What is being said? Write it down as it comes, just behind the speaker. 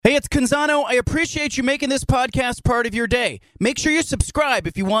Hey, it's Canzano. I appreciate you making this podcast part of your day. Make sure you subscribe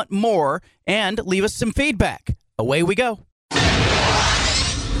if you want more and leave us some feedback. Away we go.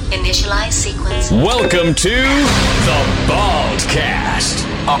 Initialize sequence. Welcome to The Baldcast,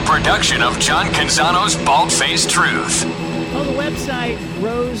 a production of John Canzano's Bald-Faced Truth. Well, the website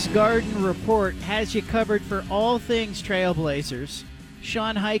Rose Garden Report has you covered for all things Trailblazers.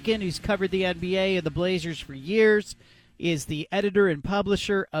 Sean Highkin, who's covered the NBA and the Blazers for years, is the editor and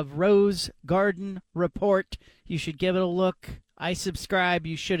publisher of Rose Garden Report. You should give it a look. I subscribe.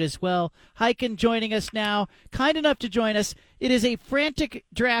 You should as well. Highkin joining us now. Kind enough to join us. It is a frantic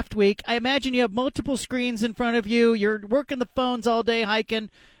draft week. I imagine you have multiple screens in front of you. You're working the phones all day, Highkin.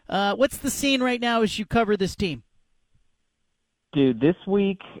 What's the scene right now as you cover this team? Dude, this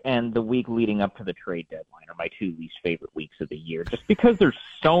week and the week leading up to the trade deadline are my two least favorite weeks of the year, just because there's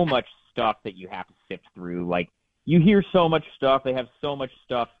so much stuff that you have to sift through. Like, you hear so much stuff. They have so much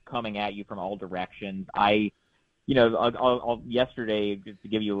stuff coming at you from all directions. Yesterday, just to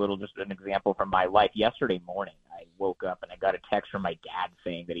give you just an example from my life, yesterday morning I woke up and I got a text from my dad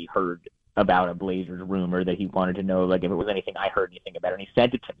saying that he heard about a Blazers rumor, that he wanted to know, like, if it was anything I heard anything about it, and he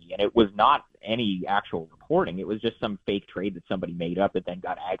sent it to me. And it was not any actual reporting. It was just some fake trade that somebody made up that then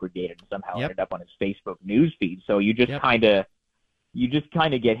got aggregated and somehow ended up on his Facebook news feed. So you just kind of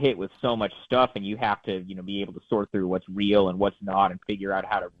get hit with so much stuff, and you have to, be able to sort through what's real and what's not, and figure out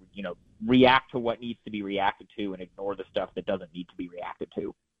how to, react to what needs to be reacted to and ignore the stuff that doesn't need to be reacted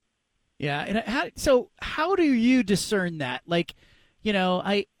to. Yeah. And how do you discern that? Like,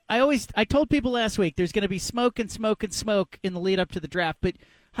 I told people last week there's going to be smoke and smoke and smoke in the lead up to the draft. But,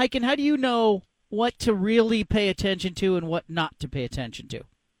 Highkin, how do you know what to really pay attention to and what not to pay attention to?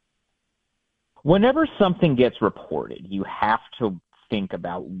 Whenever something gets reported, you have to think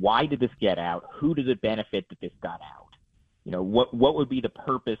about, why did this get out? Who does it benefit that this got out? What would be the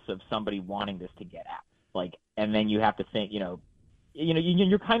purpose of somebody wanting this to get out? Like, and then you have to think, you're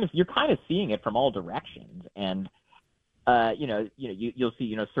kind of seeing it from all directions, and you'll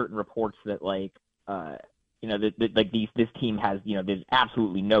see certain reports that this team has, there's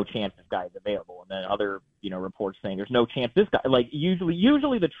absolutely no chance this guy is available, and then other reports saying there's no chance this guy,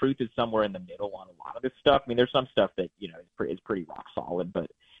 usually the truth is somewhere in the middle on a lot of this stuff. I mean, there's some stuff that is pretty rock solid,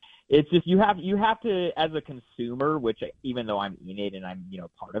 but it's just you have to, as a consumer, which even though I'm in it and I'm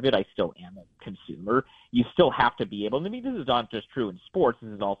part of it, I still am a consumer. You still have to be able. And I mean, this is not just true in sports.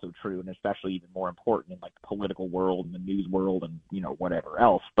 This is also true, and especially even more important in like the political world and the news world and whatever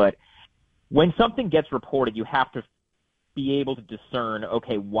else. But when something gets reported, you have to be able to discern,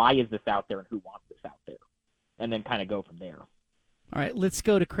 okay, why is this out there and who wants this out there? And then kind of go from there. All right, let's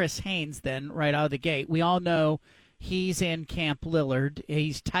go to Chris Haynes then, right out of the gate. We all know he's in Camp Lillard.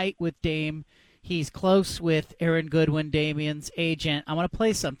 He's tight with Dame. He's close with Aaron Goodwin, Damian's agent. I want to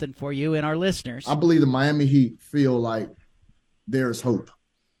play something for you and our listeners. I believe the Miami Heat feel like there's hope.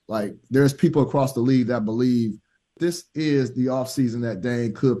 Like, there's people across the league that believe this is the offseason that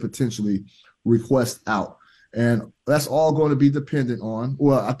Dame could potentially request out. And that's all going to be dependent on,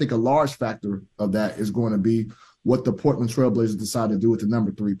 well, I think a large factor of that is going to be what the Portland Trailblazers decide to do with the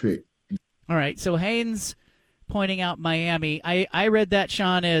number 3 pick. All right, so Haynes pointing out Miami. I read that,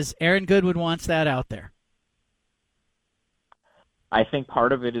 Sean, as Aaron Goodwin wants that out there. I think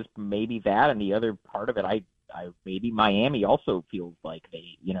part of it is maybe that, and the other part of it, I maybe Miami also feels like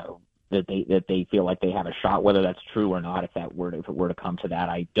they, that they feel like they have a shot. Whether that's true or not, if it were to come to that,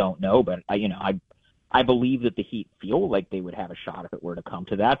 I don't know. But I believe that the Heat feel like they would have a shot if it were to come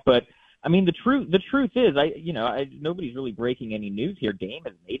to that. But I mean, the truth is, nobody's really breaking any news here. Dame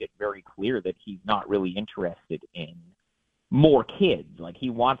has made it very clear that he's not really interested in more kids. Like,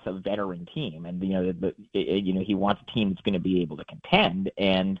 he wants a veteran team, and he wants a team that's going to be able to contend.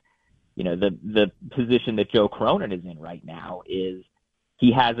 And the position that Joe Cronin is in right now is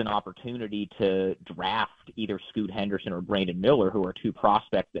he has an opportunity to draft either Scoot Henderson or Brandon Miller, who are two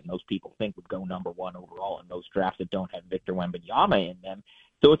prospects that most people think would go number 1 overall in most drafts that don't have Victor Wembanyama in them.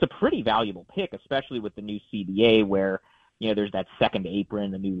 So it's a pretty valuable pick, especially with the new CBA where, there's that second apron,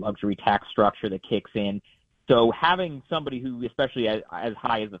 the new luxury tax structure that kicks in. So having somebody who, especially as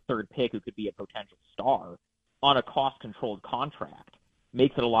high as the 3rd pick, who could be a potential star on a cost-controlled contract,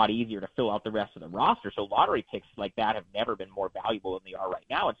 makes it a lot easier to fill out the rest of the roster. So lottery picks like that have never been more valuable than they are right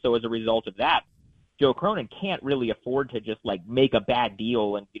now. And so as a result of that, Joe Cronin can't really afford to just make a bad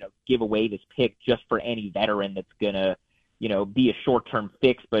deal and, give away this pick just for any veteran that's going to, be a short-term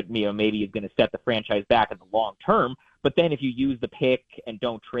fix, but, maybe is going to set the franchise back in the long term. But then if you use the pick and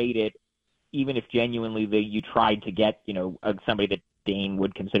don't trade it, even if genuinely you tried to get, somebody that Dane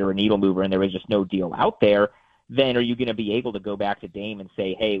would consider a needle mover and there was just no deal out there, then are you going to be able to go back to Dame and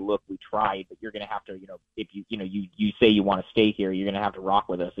say, hey, look, we tried, but you're going to have to, if you say you want to stay here, you're going to have to rock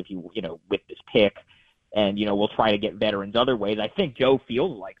with us if with this pick. And, we'll try to get veterans other ways. I think Joe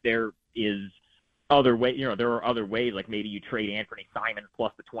feels like there is other way, there are other ways, like maybe you trade Anthony Simons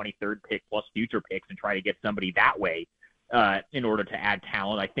plus the 23rd pick plus future picks and try to get somebody that way in order to add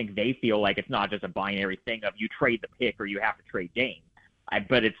talent. I think they feel like it's not just a binary thing of you trade the pick or you have to trade Dame.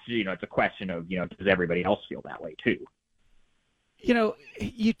 But it's, it's a question of, does everybody else feel that way too?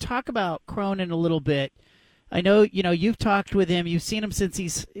 You talk about Cronin a little bit. I know, you've talked with him. You've seen him since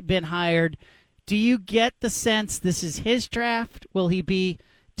he's been hired. Do you get the sense this is his draft? Will he be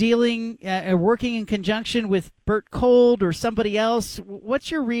dealing or working in conjunction with Bert Cold or somebody else? What's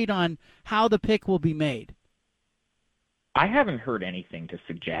your read on how the pick will be made? I haven't heard anything to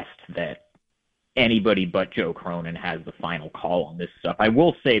suggest that anybody but Joe Cronin has the final call on this stuff. I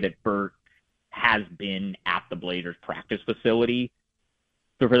will say that Bert has been at the Blazers practice facility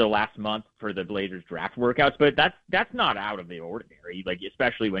for the last month for the Blazers draft workouts, but that's not out of the ordinary. Like,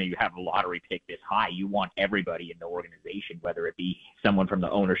 especially when you have a lottery pick this high, you want everybody in the organization, whether it be someone from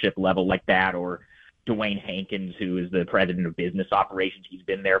the ownership level like that or Dwayne Hankins, who is the president of business operations. He's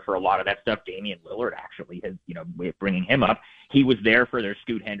been there for a lot of that stuff. Damian Lillard actually has, bringing him up. He was there for their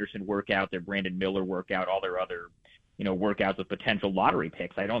Scoot Henderson workout, their Brandon Miller workout, all their other, workouts with potential lottery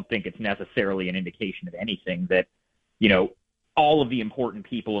picks. I don't think it's necessarily an indication of anything that, all of the important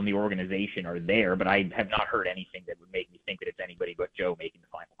people in the organization are there, but I have not heard anything that would make me think that it's anybody but Joe making the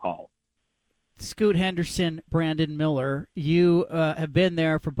final call. Scoot Henderson, Brandon Miller, you have been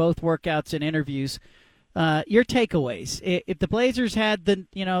there for both workouts and interviews. Your takeaways: if the Blazers had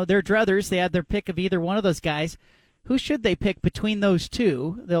their druthers, they had their pick of either one of those guys, who should they pick between those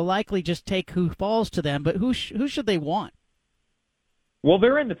two? They'll likely just take who falls to them, but who should they want? Well,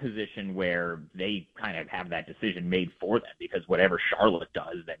 they're in the position where they kind of have that decision made for them, because whatever Charlotte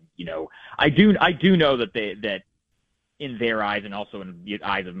does, then I do know that in their eyes and also in the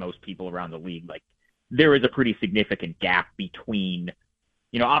eyes of most people around the league, like, there is a pretty significant gap between,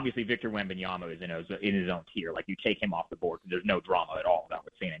 obviously Victor Wembanyama is in his own tier. Like, you take him off the board, there's no drama at all about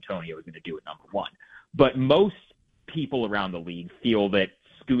what San Antonio is going to do at number one. But most people around the league feel that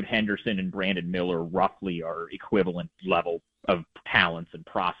Scoot Henderson and Brandon Miller roughly are equivalent level of talents and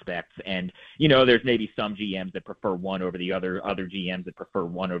prospects. And, there's maybe some GMs that prefer one over the other GMs that prefer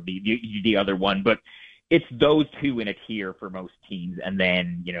one over the other one. But it's those two in a tier for most teams. And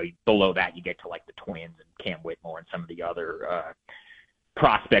then, below that, you get to like the Twins and Cam Whitmore and some of the other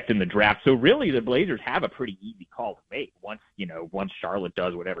prospects in the draft. So really the Blazers have a pretty easy call to make once Charlotte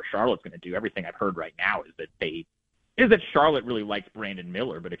does whatever Charlotte's going to do. Everything I've heard right now is that Charlotte really likes Brandon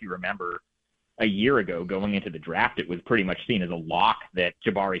Miller. But if you remember a year ago going into the draft, it was pretty much seen as a lock that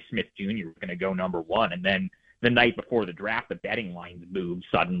Jabari Smith Jr. was going to go number one. And then the night before the draft, the betting lines moved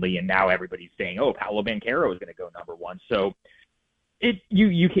suddenly, and now everybody's saying, "Oh, Paolo Banchero is going to go number one." So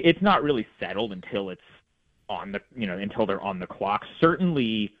it's not really settled until it's on the until they're on the clock.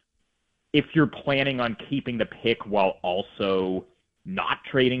 Certainly, if you're planning on keeping the pick while also not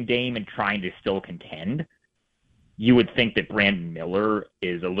trading Dame and trying to still contend, you would think that Brandon Miller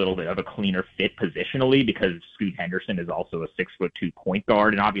is a little bit of a cleaner fit positionally, because Scoot Henderson is also a 6'2" point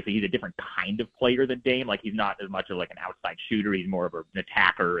guard, and obviously he's a different kind of player than Dame. Like, he's not as much of like an outside shooter; he's more of an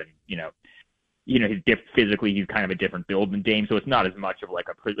attacker, and he's physically he's kind of a different build than Dame. So it's not as much of like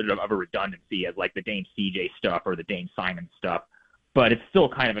a redundancy as like the Dame CJ stuff or the Dame Simon stuff, but it's still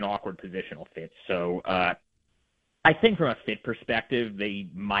kind of an awkward positional fit. So I think from a fit perspective, they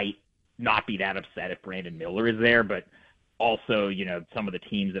might not be that upset if Brandon Miller is there, but also, some of the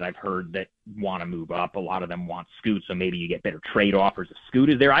teams that I've heard that want to move up, a lot of them want Scoot, so maybe you get better trade offers if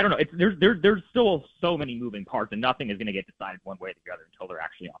Scoot is there. I don't know. There's still so many moving parts, and nothing is going to get decided one way or the other until they're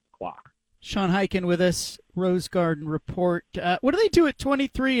actually on the clock. Sean Highkin with us, Rose Garden Report. What do they do at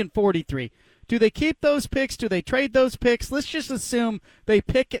 23 and 43? Do they keep those picks? Do they trade those picks? Let's just assume they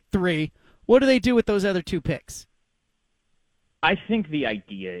pick at 3. What do they do with those other 2 picks? I think the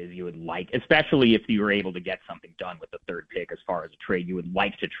idea is you would like, especially if you were able to get something done with the 3rd pick as far as a trade, you would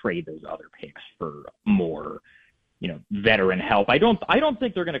like to trade those other picks for more, veteran help. I don't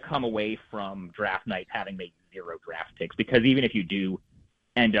think they're going to come away from draft night having made 0 draft picks, because even if you do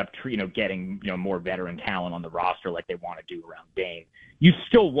end up, getting, more veteran talent on the roster like they want to do around Dame, you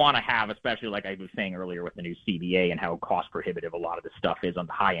still want to have, especially like I was saying earlier with the new CBA and how cost prohibitive a lot of the stuff is on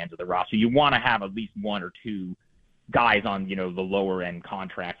the high end of the roster, you want to have at least 1 or 2 guys on, the lower end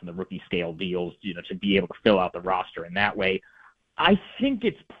contracts and the rookie scale deals, to be able to fill out the roster in that way. I think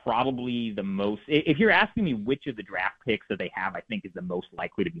it's probably the most. If you're asking me which of the draft picks that they have, I think is the most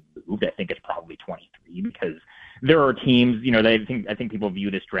likely to be moved. I think it's probably 23 because there are teams. I think people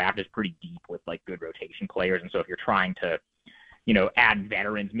view this draft as pretty deep with like good rotation players, and so if you're trying to, add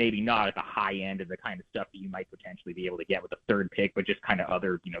veterans, maybe not at the high end of the kind of stuff that you might potentially be able to get with the third pick, but just kind of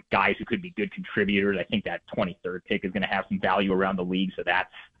other, guys who could be good contributors. I think that 23rd pick is going to have some value around the league. So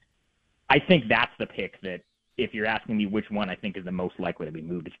I think that's the pick that. If you're asking me which one I think is the most likely to be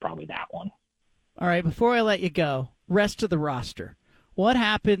moved, it's probably that one. All right, before I let you go, rest of the roster. What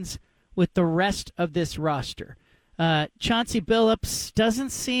happens with the rest of this roster? Chauncey Billups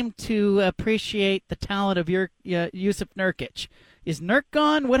doesn't seem to appreciate the talent of your Yusuf Nurkic. Is Nurk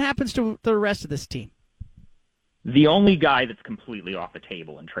gone? What happens to the rest of this team? The only guy that's completely off the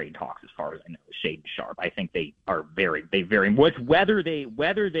table in trade talks, as far as I know, is Shaedon Sharpe. I think they very whether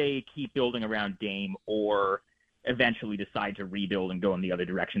they keep building around Dame or eventually decide to rebuild and go in the other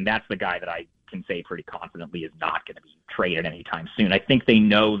direction. That's the guy that I can say pretty confidently is not going to be traded anytime soon. I think they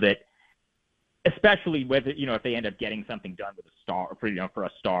know that, especially whether if they end up getting something done with a star for a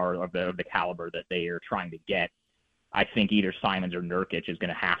star of the caliber that they are trying to get. I think either Simons or Nurkic is going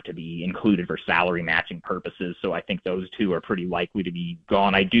to have to be included for salary matching purposes. So I think those two are pretty likely to be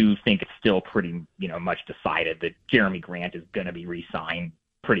gone. I do think it's still pretty, much decided that Jeremy Grant is going to be re-signed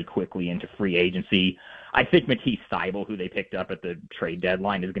pretty quickly into free agency. I think Matisse Thybulle, who they picked up at the trade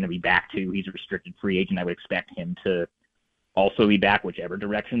deadline, is going to be back too. He's a restricted free agent. I would expect him to also be back whichever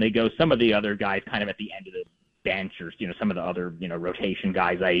direction they go. Some of the other guys kind of at the end of the bench or, some of the other, rotation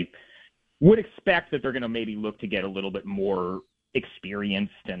guys, I would expect that they're going to maybe look to get a little bit more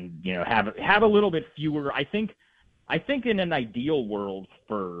experienced and, have a little bit fewer. I think in an ideal world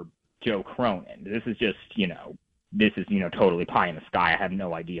for Joe Cronin, this is just, totally pie in the sky. I have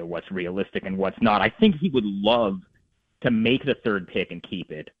no idea what's realistic and what's not. I think he would love to make the third pick and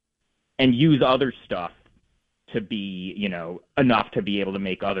keep it and use other stuff to be, enough to be able to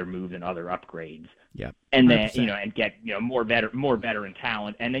make other moves and other upgrades. Yeah. And then, 100%. And get, more veteran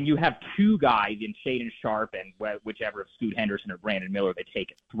talent. And then you have two guys in Shaedon Sharpe and whichever of Scoot Henderson or Brandon Miller they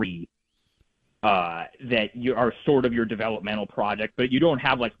take at 3, that you are sort of your developmental project, but you don't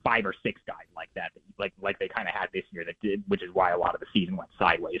have like 5 or 6 guys like that, like they kind of had this year that did, which is why a lot of the season went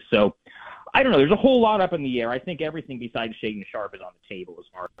sideways. So I don't know. There's a whole lot up in the air. I think everything besides Shaedon Sharpe is on the table as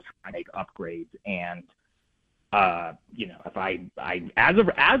far as trying to make upgrades. And, if I as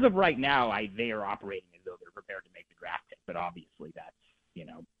of right now, they are operating as though they're prepared to make the draft pick, but obviously that's,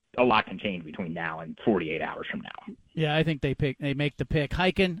 a lot can change between now and 48 hours from now. Yeah, I think they make the pick.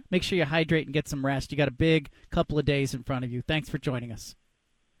 Highkin, make sure you hydrate and get some rest. You got a big couple of days in front of you. Thanks for joining us.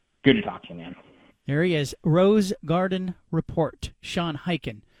 Good to talk to you, man. There he is, Rose Garden Report, Sean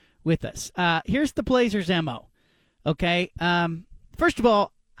Highkin with us. Here's the Blazers' MO. Okay, first of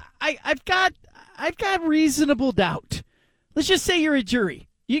all, I've got reasonable doubt. Let's just say you're a jury.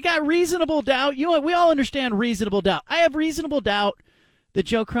 You got reasonable doubt. We all understand reasonable doubt. I have reasonable doubt that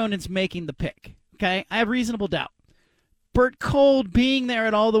Joe Cronin's making the pick. Okay, I have reasonable doubt. Bert Cold being there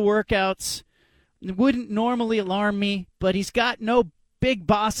at all the workouts wouldn't normally alarm me, but he's got no big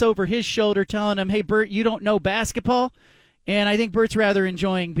boss over his shoulder telling him, hey, Bert, you don't know basketball. And I think Bert's rather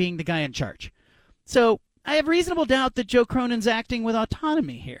enjoying being the guy in charge. So I have reasonable doubt that Joe Cronin's acting with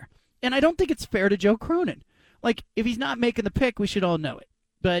autonomy here. And I don't think it's fair to Joe Cronin. Like, if he's not making the pick, we should all know it.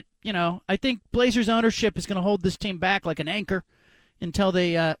 But, I think Blazers ownership is going to hold this team back like an anchor until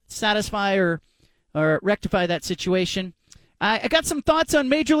they satisfy or rectify that situation. I got some thoughts on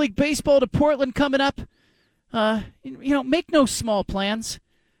Major League Baseball to Portland coming up. Make no small plans.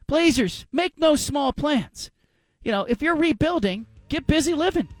 Blazers, make no small plans. If you're rebuilding, get busy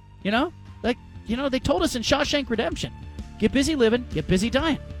living. They told us in Shawshank Redemption, get busy living, get busy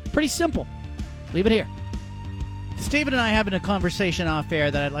dying. Pretty simple. Leave it here. Stephen and I having a conversation off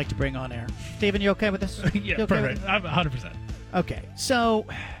air that I'd like to bring on air. Stephen, you okay with this? Yeah, okay perfect. I'm 100%. Okay, so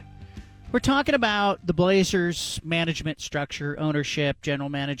we're talking about the Blazers' management structure, ownership, general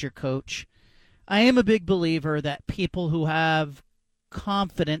manager, coach. I am a big believer that people who have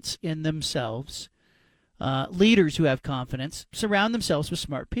confidence in themselves, leaders who have confidence, surround themselves with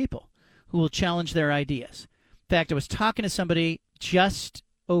smart people who will challenge their ideas. In fact, I was talking to somebody just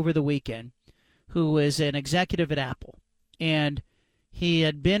over the weekend who was an executive at Apple, and he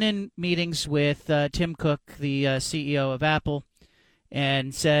had been in meetings with Tim Cook, the CEO of Apple,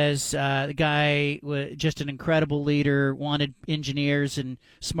 and says the guy was just an incredible leader, wanted engineers and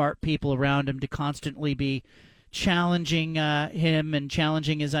smart people around him to constantly be challenging him and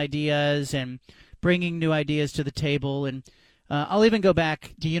challenging his ideas and bringing new ideas to the table. And I'll even go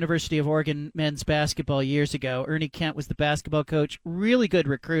back to University of Oregon men's basketball years ago. Ernie Kent was the basketball coach, really good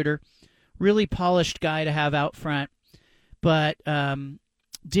recruiter, really polished guy to have out front, but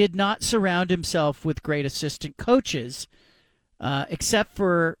did not surround himself with great assistant coaches, except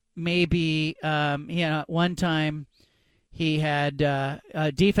for maybe one time he had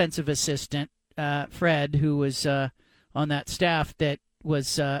a defensive assistant, Fred, who was on that staff that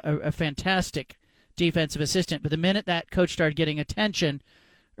was a fantastic defensive assistant. But the minute that coach started getting attention,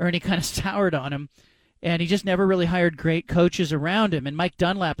 Ernie kind of soured on him, and he just never really hired great coaches around him. And Mike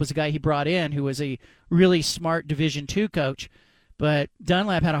Dunlap was a guy he brought in who was a really smart Division II coach, but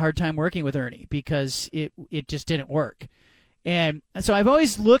Dunlap had a hard time working with Ernie because it just didn't work. And so I've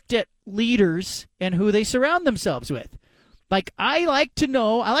always looked at leaders and who they surround themselves with. Like, I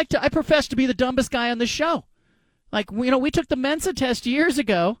profess to be the dumbest guy on the show. Like, we took the Mensa test years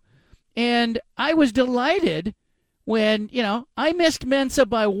ago, and I was delighted when, I missed Mensa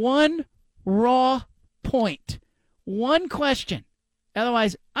by one raw point, one question.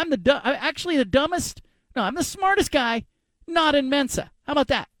 Otherwise, I'm the dumbest. No, I'm the smartest guy not in Mensa. How about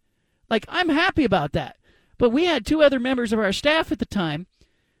that? Like, I'm happy about that. But we had two other members of our staff at the time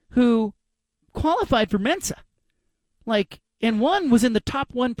who qualified for Mensa. And one was in the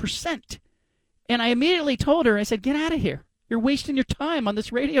top 1%. And I immediately told her, I said, get out of here. You're wasting your time on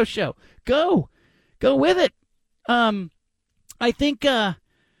this radio show. Go with it. I think,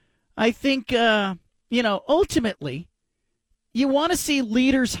 ultimately, you want to see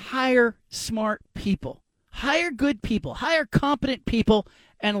leaders hire smart people, hire good people, hire competent people,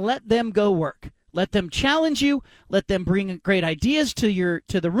 and let them go work. Let them challenge you. Let them bring great ideas to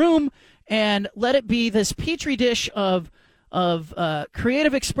the room, and let it be this petri dish of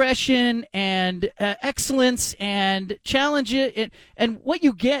creative expression and excellence, and challenge it. And what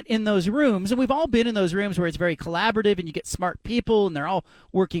you get in those rooms, and we've all been in those rooms where it's very collaborative and you get smart people and they're all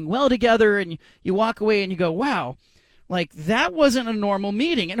working well together, and you walk away and you go, wow, like that wasn't a normal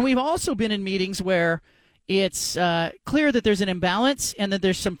meeting. And we've also been in meetings where it's clear that there's an imbalance and that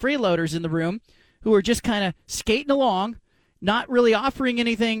there's some freeloaders in the room who are just kind of skating along, not really offering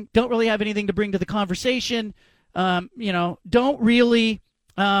anything, don't really have anything to bring to the conversation. Don't really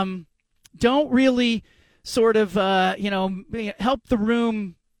sort of, help the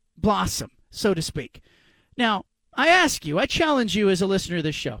room blossom, so to speak. Now, I challenge you as a listener to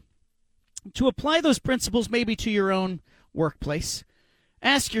this show to apply those principles maybe to your own workplace.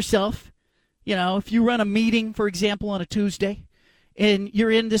 Ask yourself, if you run a meeting, for example, on a Tuesday, and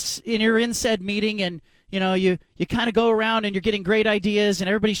you're in said meeting, and you kind of go around and you're getting great ideas and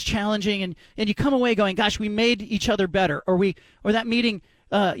everybody's challenging, and you come away going, gosh, we made each other better, or that meeting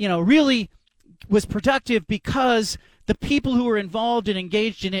really was productive because the people who were involved and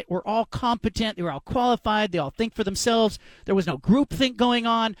engaged in it were all competent, they were all qualified, they all think for themselves, there was no groupthink going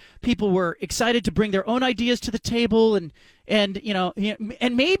on, people were excited to bring their own ideas to the table, and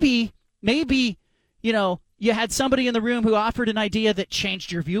maybe you had somebody in the room who offered an idea that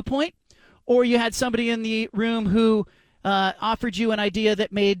changed your viewpoint. Or you had somebody in the room who offered you an idea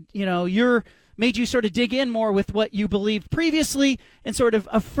that made you sort of dig in more with what you believed previously, and sort of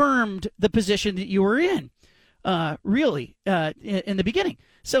affirmed the position that you were in, in the beginning.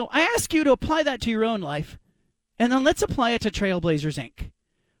 So I ask you to apply that to your own life, and then let's apply it to Trailblazers, Inc.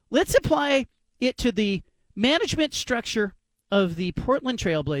 Let's apply it to the management structure of the Portland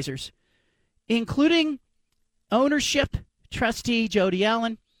Trailblazers, including ownership, trustee Jody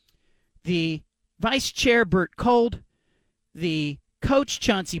Allen, the vice chair, Bert Kold, the coach,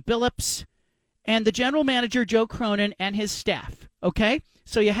 Chauncey Billups, and the general manager, Joe Cronin, and his staff. Okay?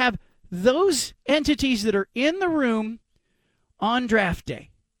 So you have those entities that are in the room on draft day.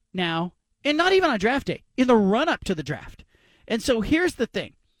 Now, and not even on draft day, in the run-up to the draft. And so here's the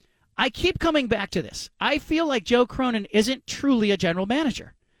thing. I keep coming back to this. I feel like Joe Cronin isn't truly a general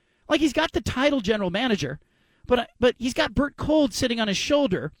manager. Like, he's got the title general manager, but he's got Bert Kold sitting on his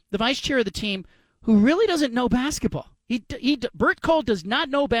shoulder, the vice chair of the team, who really doesn't know basketball. Bert Kold does not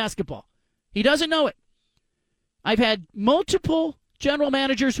know basketball. He doesn't know it. I've had multiple general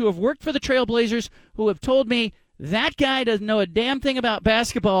managers who have worked for the Trailblazers who have told me that guy doesn't know a damn thing about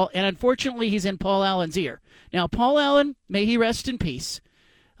basketball, and unfortunately he's in Paul Allen's ear. Now, Paul Allen, may he rest in peace,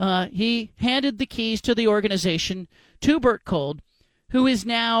 he handed the keys to the organization to Bert Kold, who is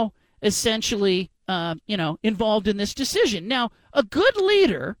now essentially involved in this decision. Now, a good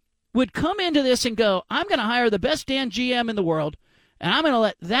leader would come into this and go, I'm going to hire the best damn GM in the world, and I'm going to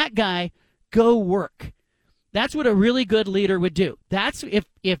let that guy go work. That's what a really good leader would do. That's if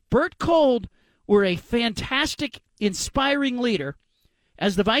Bert Kold were a fantastic, inspiring leader,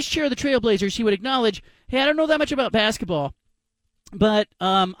 as the vice chair of the Trailblazers, he would acknowledge, hey, I don't know that much about basketball, but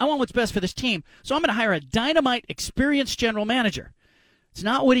I want what's best for this team. So I'm going to hire a dynamite, experienced general manager. It's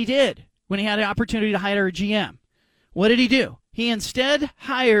not what he did when he had an opportunity to hire a GM. What did he do? He instead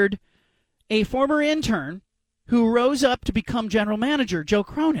hired a former intern who rose up to become general manager, Joe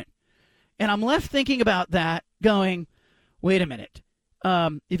Cronin. And I'm left thinking about that going, wait a minute.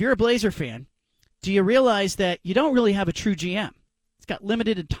 If you're a Blazer fan, do you realize that you don't really have a true GM? He's got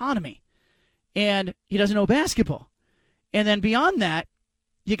limited autonomy, and he doesn't know basketball. And then beyond that,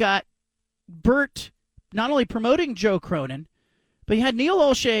 you got Bert not only promoting Joe Cronin, but you had Neil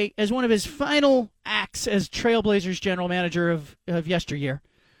Olshey as one of his final acts as Trailblazers general manager of yesteryear,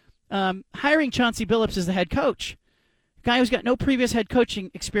 hiring Chauncey Billups as the head coach, a guy who's got no previous head coaching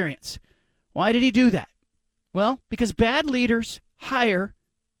experience. Why did he do that? Well, because bad leaders hire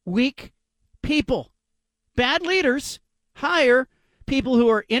weak people. Bad leaders hire people who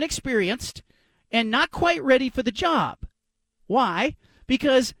are inexperienced and not quite ready for the job. Why?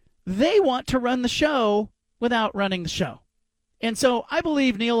 Because they want to run the show without running the show. And so I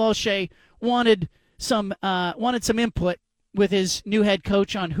believe Neil Olshey wanted some input with his new head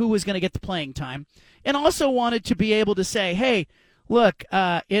coach on who was going to get the playing time, and also wanted to be able to say, hey, look,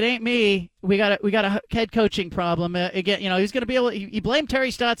 it ain't me. We got a head coaching problem. Again, he's going to be able. He blamed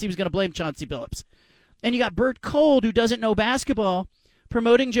Terry Stotts. He was going to blame Chauncey Billups. And you got Bert Cold, who doesn't know basketball,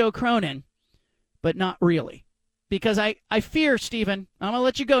 promoting Joe Cronin, but not really. Because I fear, Stephen, I'm going to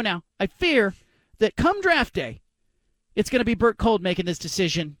let you go now. I fear that come draft day, it's going to be Bert Cold making this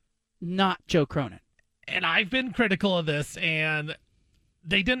decision, not Joe Cronin. And I've been critical of this, and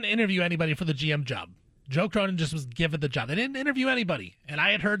they didn't interview anybody for the GM job. Joe Cronin just was given the job. They didn't interview anybody. And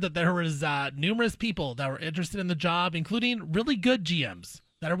I had heard that there was numerous people that were interested in the job, including really good GMs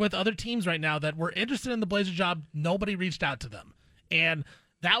that are with other teams right now that were interested in the Blazer job. Nobody reached out to them. And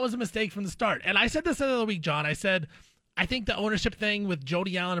that was a mistake from the start. And I said this the other week, John. I said, I think the ownership thing with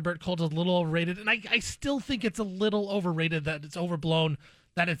Jody Allen and Bert Cold is a little overrated. And I still think it's a little overrated, that it's overblown,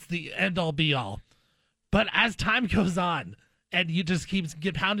 that it's the end-all, be-all. But as time goes on, and you just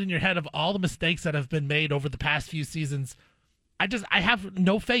get pounding your head of all the mistakes that have been made over the past few seasons, I have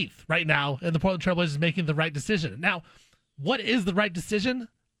no faith right now in the Portland Trailblazers making the right decision. Now, what is the right decision?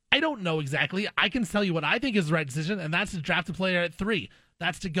 I don't know exactly. I can tell you what I think is the right decision, and that's to draft a player at 3.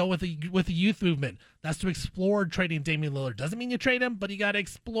 That's to go with the youth movement. That's to explore trading Damian Lillard. Doesn't mean you trade him, but you got to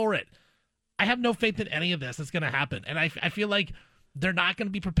explore it. I have no faith in any of this that's going to happen, and I feel like they're not going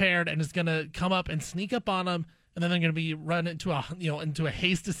to be prepared, and it's going to come up and sneak up on them, and then they're going to be run into a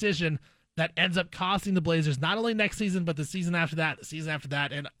haste decision that ends up costing the Blazers not only next season, but the season after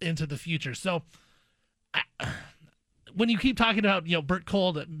that, and into the future. So, when you keep talking about Bert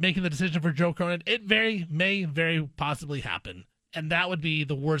Cold making the decision for Joe Cronin, it may very possibly happen, and that would be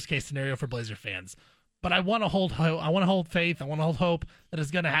the worst case scenario for Blazer fans. But I want to hold hope. I want to hold faith. I want to hold hope that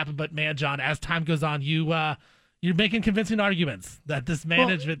it's going to happen. But man, John, as time goes on, you're making convincing arguments that this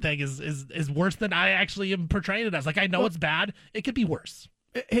management thing is worse than I actually am portraying it as. Like, I know it's bad. It could be worse.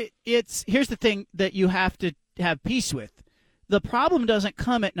 Here's the thing that you have to have peace with. The problem doesn't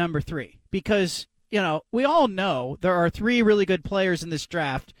come at number 3 because, we all know there are 3 really good players in this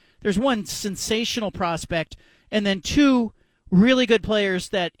draft. There's one sensational prospect and then 2 really good players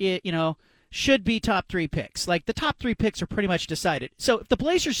that, should be top 3 picks. Like, the top 3 picks are pretty much decided. So if the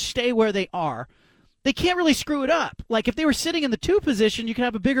Blazers stay where they are, they can't really screw it up. Like, if they were sitting in the 2 position, you could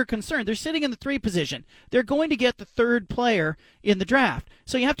have a bigger concern. They're sitting in the 3 position. They're going to get the 3rd player in the draft.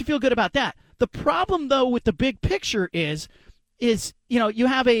 So you have to feel good about that. The problem, though, with the big picture is you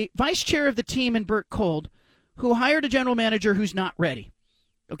have a vice chair of the team in Bert Cold who hired a general manager who's not ready.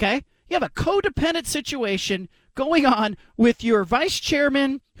 Okay? You have a codependent situation going on with your vice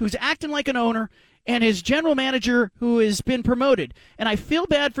chairman who's acting like an owner and his general manager who has been promoted. And I feel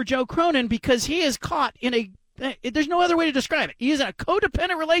bad for Joe Cronin because he is caught in there's no other way to describe it. He is in a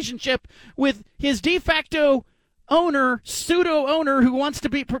codependent relationship with his de facto owner, pseudo-owner who wants to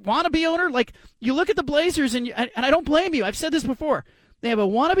be wannabe owner. Like, you look at the Blazers, and I don't blame you. I've said this before. They have a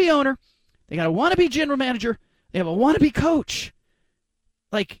wannabe owner. They got a wannabe general manager. They have a wannabe coach.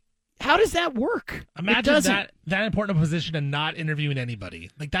 Like, how does that work? Imagine that important a position and not interviewing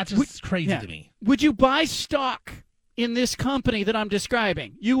anybody. Like, that's just crazy to me. Would you buy stock in this company that I'm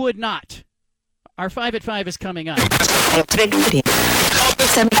describing? You would not. Our 5 at 5 is coming up.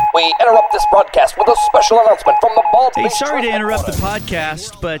 We interrupt this broadcast with a special announcement from the Bald Face. Hey, sorry to interrupt the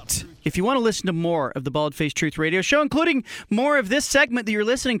podcast, but if you want to listen to more of the Bald Face Truth Radio Show, including more of this segment that you're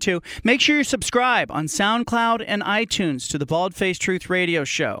listening to, make sure you subscribe on SoundCloud and iTunes to the Bald Face Truth Radio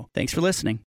Show. Thanks for listening.